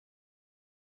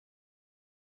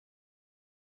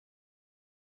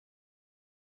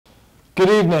Good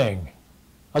evening.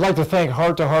 I'd like to thank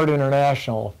Heart to Heart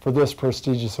International for this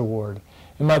prestigious award.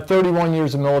 In my 31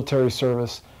 years of military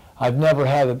service, I've never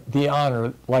had the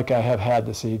honor like I have had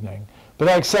this evening. But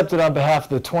I accept it on behalf of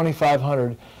the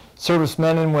 2,500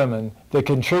 servicemen and women that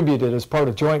contributed as part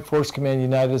of Joint Force Command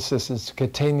United Assistance to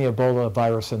contain the Ebola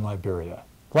virus in Liberia.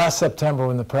 Last September,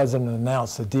 when the President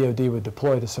announced the DoD would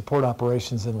deploy to support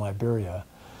operations in Liberia,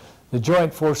 the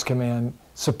Joint Force Command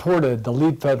supported the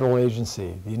lead federal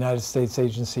agency, the United States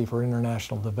Agency for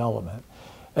International Development,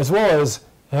 as well as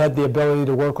had the ability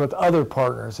to work with other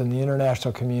partners in the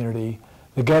international community,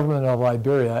 the government of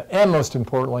Liberia, and most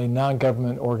importantly,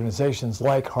 non-government organizations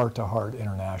like Heart to Heart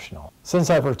International. Since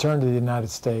I've returned to the United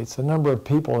States, a number of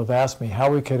people have asked me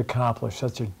how we could accomplish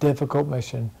such a difficult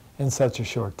mission in such a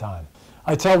short time.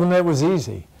 I tell them it was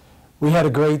easy. We had a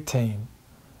great team,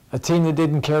 a team that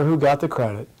didn't care who got the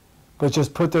credit, but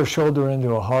just put their shoulder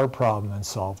into a hard problem and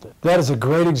solved it. That is a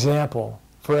great example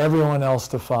for everyone else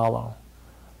to follow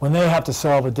when they have to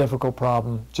solve a difficult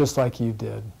problem just like you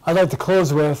did. I'd like to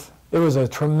close with, it was a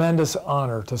tremendous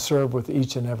honor to serve with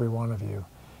each and every one of you.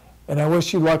 And I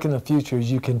wish you luck in the future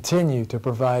as you continue to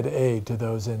provide aid to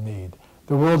those in need.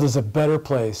 The world is a better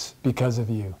place because of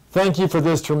you. Thank you for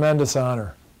this tremendous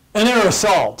honor. And air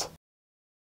assault!